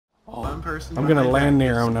One person. I'm gonna land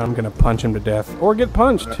near him and I'm gonna punch him to death. Or get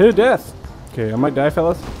punched to death. Okay, I might die,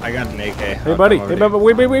 fellas. I got an AK. Hey, buddy. Hey,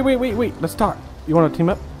 wait. Let's talk. You wanna team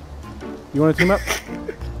up? You wanna team up?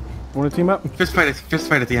 Wanna team up? Fist fight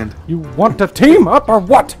at the end. You want to team up or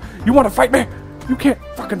what? You wanna fight me? You can't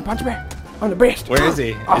fucking punch me. I'm the best. Where is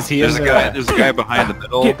he? Is he There's a guy behind the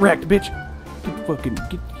middle. Get wrecked, bitch.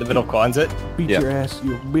 Get the middle closet? beat your ass,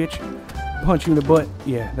 you bitch. Punch you in the butt.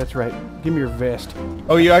 Yeah, that's right. Give me your vest.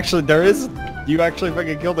 Oh, you actually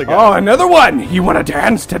fucking killed a guy. Oh, another one. You wanna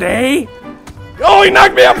dance today? Oh, he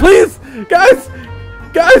knocked me out, please, guys.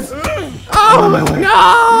 Oh no!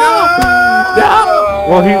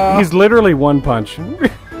 Well, he's literally one punch.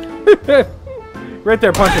 Right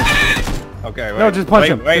there, punch him. Okay, wait. No, just punch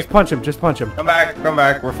him. Wait. Just punch him. Come back,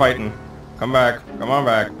 we're fighting. Come back, come on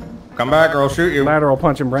back. Come back or I'll shoot you. Lateral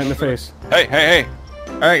punch him right in the face. Hey! Hey,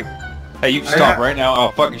 Hey, you stop right now.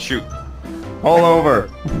 I'll fucking shoot. pull over.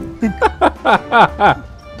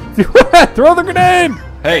 Throw the grenade!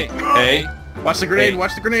 Hey! Watch the grenade. Hey.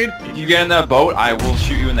 Watch the grenade. If you get in that boat, I will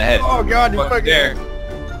shoot you in the head. Oh god, you fucking dare!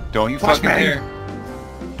 Don't you fucking dare!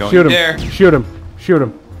 Don't Shoot you him! dare! Shoot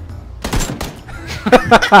him!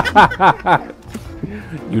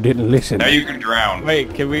 You didn't listen. Now you can drown.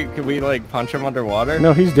 Wait, can we like punch him underwater?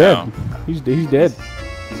 No, he's dead. No. He's dead.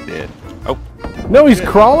 He's dead. Oh. No, he's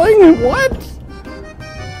crawling. What?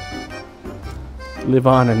 Live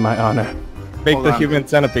on in my honor. Make Hold the on. human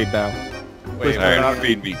centipede now. Wait, we're Alright, not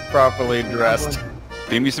feed me. properly dressed.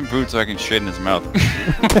 Feed me some food so I can shit in his mouth.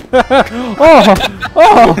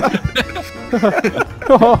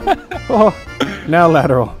 Oh. Now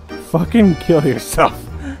lateral. Fucking kill yourself.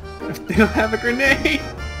 They don't have a grenade.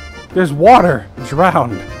 There's water.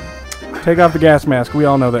 Drown. Take off the gas mask. We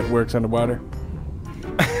all know that works underwater.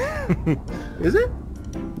 Is it?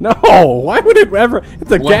 No, why would it ever?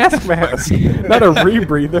 It's a gas mask, not a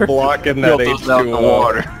rebreather. Blocking that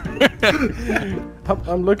H2O.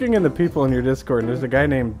 I'm looking in the people in your Discord, and there's a guy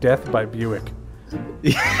named Death by Buick.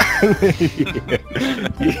 He's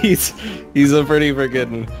a pretty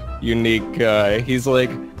freaking unique guy. He's like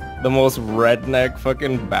the most redneck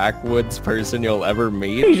fucking backwoods person you'll ever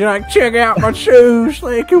meet. He's like, check out my shoes,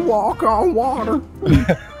 they can walk on water.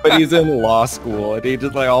 But he's in law school, and he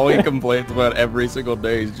just like all he complains about every single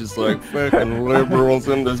day is just like fucking liberals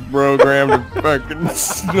in this program, and fucking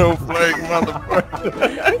snowflake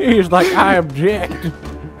motherfucker. He's like, I object.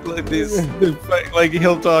 Like these, like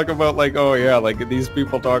he'll talk about like, oh yeah, like these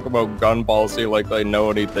people talk about gun policy like they know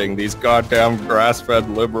anything. These goddamn grass-fed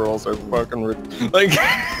liberals are fucking like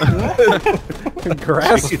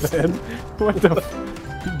Grass-fed? What the?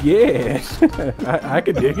 Yeah, I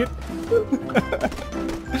could dig it.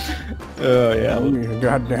 Oh yeah. You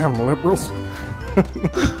goddamn liberals.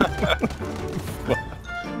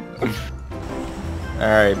 All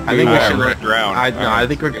right, I think we should drown. I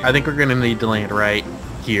think we're gonna need to land right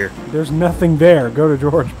here. There's nothing there. Go to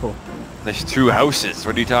Georgetown. There's 2 houses.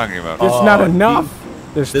 What are you talking about? It's not enough.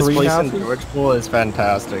 There's This 3 place houses. in Georgetown is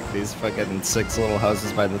fantastic. These fucking 6 little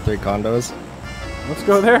houses by the 3 condos. Let's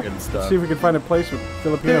go there. Good stuff. See if we can find a place with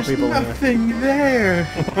Filipino There's people in there. nothing there.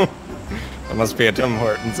 There must be a Tim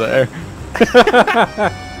Hortons there.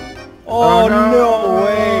 Oh, no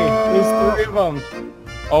way! There's 3 of them.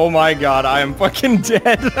 Oh my god, I am fucking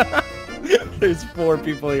dead. There's 4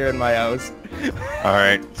 people here in my house.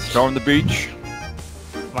 Alright, storm the beach.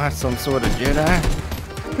 Am I some sort of Jedi?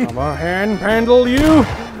 I'm gonna handle you.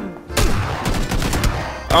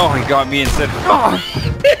 Oh, he got me instead.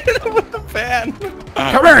 With the fan.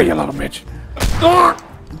 Come here, you little bitch.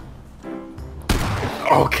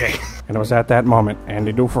 Okay. And it was at that moment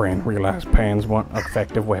Andy Dufresne realized pans want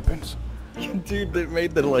effective weapons. Dude, they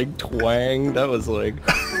made the like twang. That was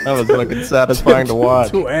fucking satisfying to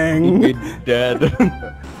watch. Twang. He'd be dead.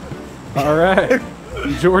 All right,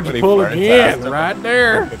 George Pretty pull far again, faster. right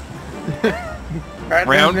there. Right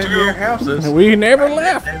Round down 2. near your houses. We never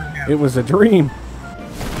left. It was a dream.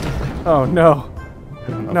 Oh no,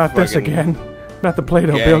 not this fucking again. Not the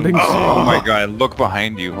Play-Doh Gang. buildings. Oh my god, look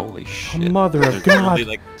behind you. Holy shit. Mother of There's God. literally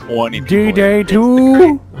like 20 people. D-Day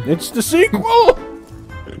 2. It's the sequel.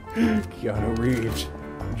 Keanu Reeves,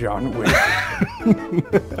 John Wick.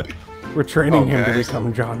 We're training him to guys.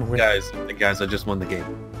 become John Wick. Guys, I just won the game.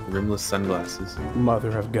 Rimless sunglasses.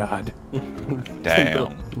 Mother of God.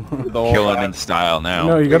 Damn. The whole Killing time. in style now.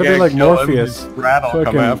 No, you gotta be like kill him, Morpheus. his rat will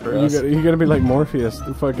come after us. You gotta be like Morpheus.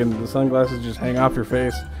 The sunglasses just hang off your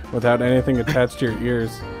face without anything attached to your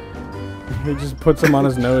ears. He just puts them on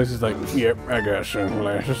his nose. He's like, "Yep, I got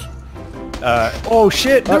sunglasses." Oh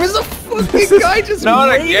shit! There was a fucking guy just Not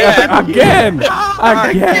waited. Again! Oh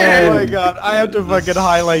Again! my god, I have to fucking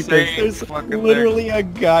highlight this. Same There's fucking literally a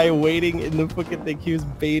guy waiting in the fucking thing. He was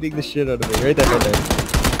baiting the shit out of me. Right there, right there.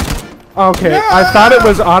 Okay, I thought it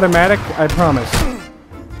was automatic, I promise.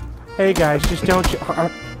 Hey guys, just don't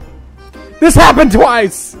This happened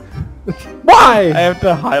twice! Why? I have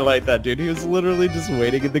to highlight that, dude. He was literally just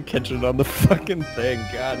waiting in the kitchen on the fucking thing.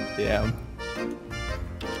 God damn.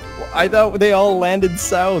 Well, I thought they all landed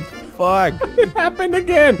south. Fuck. It happened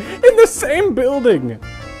again! In the same building!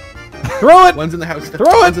 Throw it! One's in the house. Throw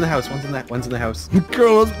it! One's in the house. One's in the house.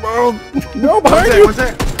 Kill us both. No, One's behind there. you! One's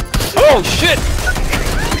there. Oh shit!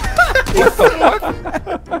 What the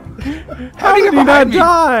fuck? How did he not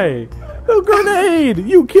die? A grenade!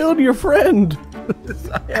 You killed your friend!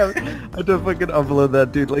 I had to fucking upload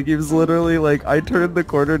that, dude. Like, he was literally like, I turned the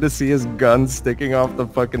corner to see his gun sticking off the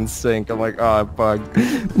fucking sink. I'm like, oh, fuck.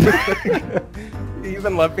 He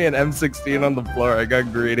even left me an M16 on the floor. I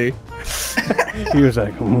got greedy. He was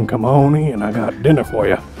like, come on in, I got dinner for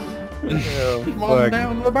you. Oh, Come on fuck.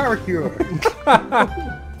 down to the barbecue.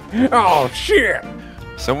 Oh, shit!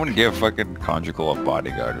 Someone give fucking conjugal a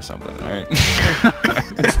bodyguard or something, alright?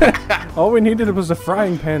 All we needed was a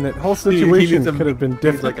frying pan. That whole He situation needs a could have been He's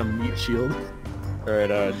different. like a meat shield.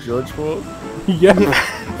 Alright, George Wolf. Yeah,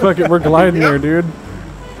 fuck it, we're gliding there, dude.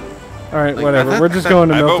 Alright, Like, whatever, I we're just going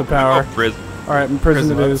to I melt vote, the power. prison. Alright, in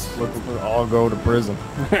prison it is. Let's all go to prison.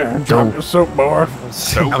 Drop the soap bar.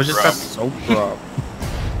 So I was just rough. Soap prop.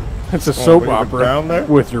 It's a soap leave it opera down there?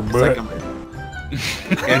 with your It's butt. like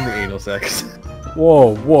and the anal sex.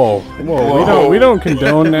 Whoa, whoa, whoa! We don't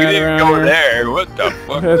condone We that didn't around go here. there. What the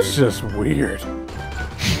fuck? That's just weird.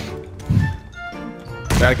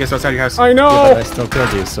 I guess outside your house. I Yeah, but know. I still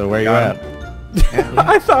killed you, so where you Got at?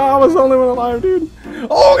 I thought I was the only one alive, dude.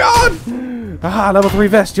 Oh god! Ah, level 3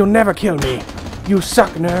 vest. You'll never kill me. You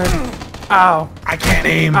suck, nerd. Ow! I can't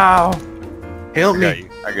aim. Ow! Help I got me. you.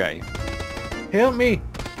 I got you. Help me.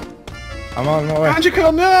 I'm on my way.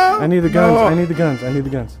 Conjugal, no. I need the guns. No. I need the guns. I need the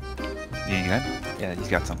guns. You got? Yeah, he's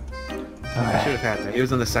got some. I should have had that. He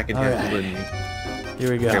was on the second All hit. right. Than me.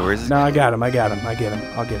 Here we go. Okay, where's this No, guy? I got him. I got him. I get him.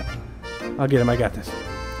 I'll get him. I'll get him. I got this.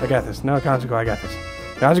 I got this. No, Conjugal, I got this.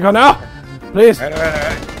 Conjugal, no! Please!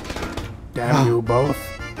 Alright. Damn you both.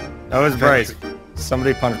 That was Bryce.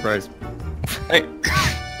 Somebody punch Bryce. Hey,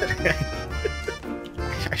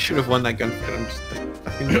 I should have won that gunfight. I'm just I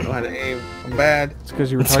fucking don't know how to aim. I'm bad. It's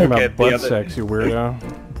because you were It's talking okay, about the butt other- sex, you weirdo.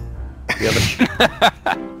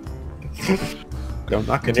 Don't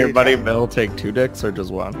knock Can it. your buddy Bill take 2 dicks or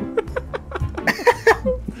just 1?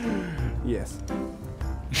 Yes.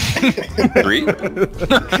 3?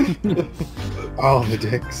 All the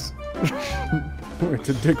dicks. It's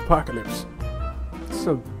a dick apocalypse. It's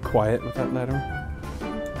so quiet with that letter.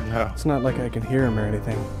 No. It's not like I can hear him or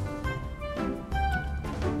anything.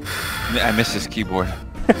 I missed his keyboard.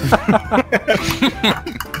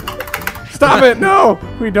 Stop it! No!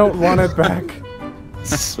 We don't want it back.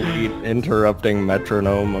 Sweet interrupting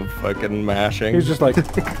metronome of fucking mashing. He's just like,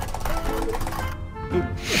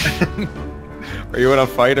 Are you in a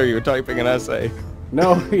fight or are you typing an essay?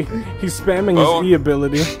 no, he's spamming Oh. his E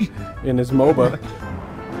ability in his MOBA.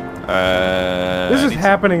 This is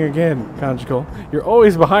happening again, Conjugal. You're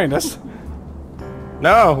always behind us.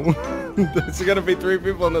 No! There's gonna be 3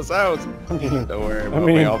 people in this house. Don't worry about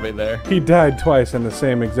me, I'll be there. He died twice in the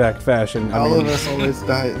same exact fashion. All of us always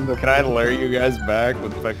die in the. Can I lure you guys back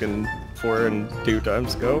with fucking 4 and 2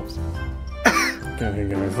 times scopes? Can you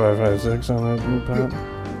give me 5.56 on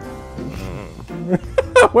that?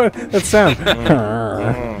 What? That sound.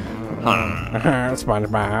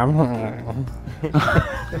 SpongeBob.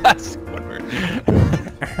 That's one word.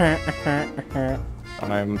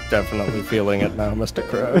 I'm definitely feeling it now, Mr.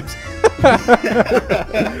 Krabs.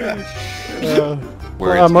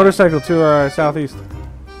 Where is he? Motorcycle to our southeast.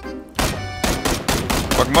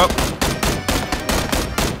 Fuck him up.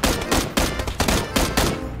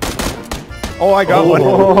 Oh, I got one.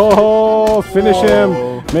 Oh, finish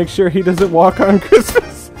him. Make sure he doesn't walk on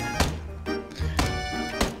Christmas.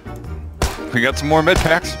 We got some more med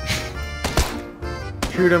packs.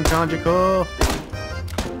 Shoot him, Conjugal.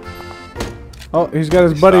 Oh, he's got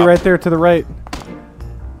his buddy Stop. right there to the right.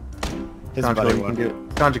 His Conjugal, buddy you can won. do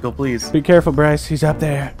it. Conjugal, please. Be careful, Bryce. He's up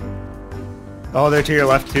there. Oh, they're to your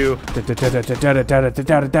left too.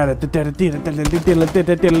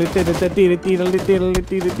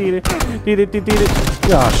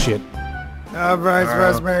 Oh shit. Bryce,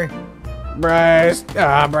 Rosemary. Bryce.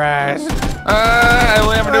 Ah, Bryce. I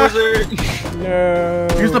lamb dozer. No.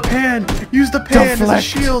 Use the pan. Use the pan as a Deflect.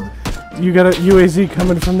 shield. You got a UAZ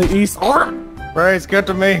coming from the east. Bryce, get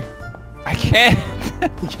to me. I can't.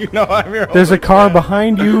 You know I'm your There's a only car fan.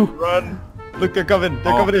 behind you. Run. Look, they're coming.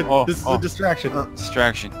 They're coming in. This is a distraction.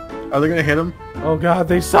 Distraction. Are they gonna hit him? Oh god,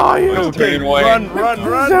 they saw you. Okay, turning away. run, The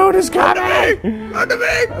run. zone is coming. Run to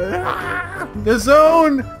me! The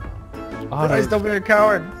zone! Guys, don't be a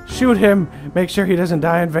coward. Shoot him. Make sure he doesn't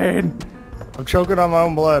die in vain. I'm choking on my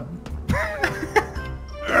own blood.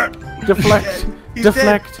 Deflect. He's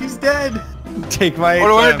Deflect. dead. He's dead. Take my. What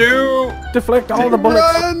do I do? Deflect all the bullets.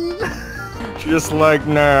 Run! Just like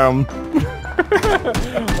Nam.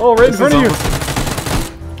 Oh, right in front of you.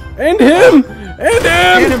 End him. End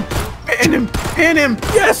Hit him. him! Hit him! Hit him!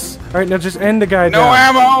 Yes. All right, now just end the guy No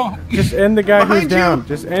down. ammo. Just end the guy who's Behind you. down.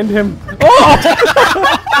 Just end him. Oh!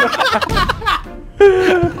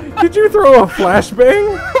 Did you throw a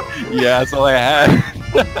flashbang? Yeah, that's all I had.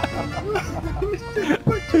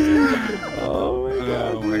 Oh my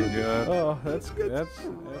god. Oh my god. Oh, that's good. That's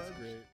good.